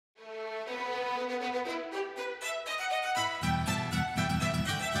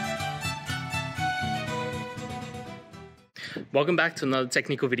Welcome back to another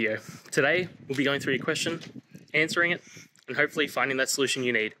technical video. Today, we'll be going through your question, answering it, and hopefully finding that solution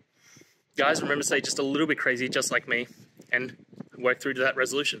you need. Guys, remember to stay just a little bit crazy, just like me, and work through to that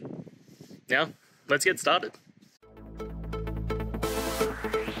resolution. Now, let's get started.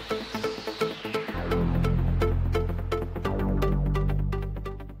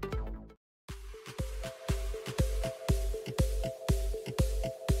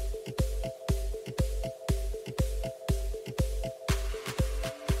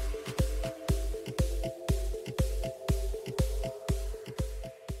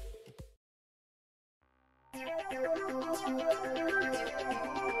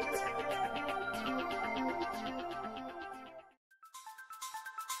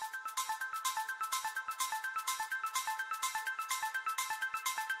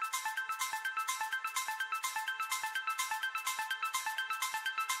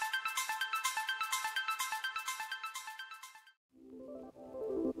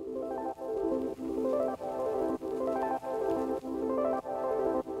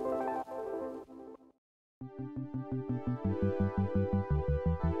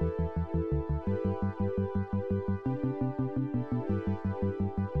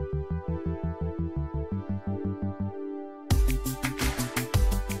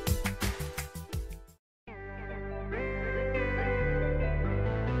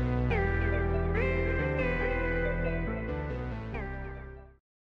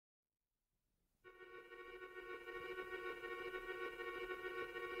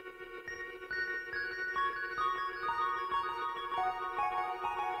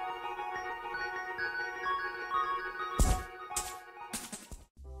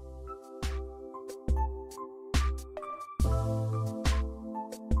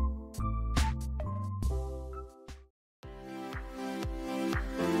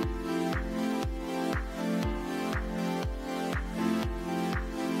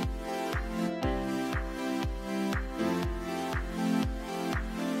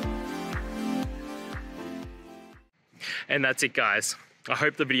 And that's it, guys. I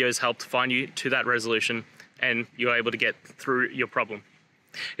hope the video has helped find you to that resolution and you're able to get through your problem.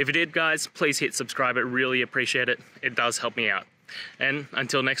 If it did, guys, please hit subscribe. I really appreciate it. It does help me out. And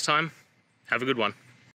until next time, have a good one.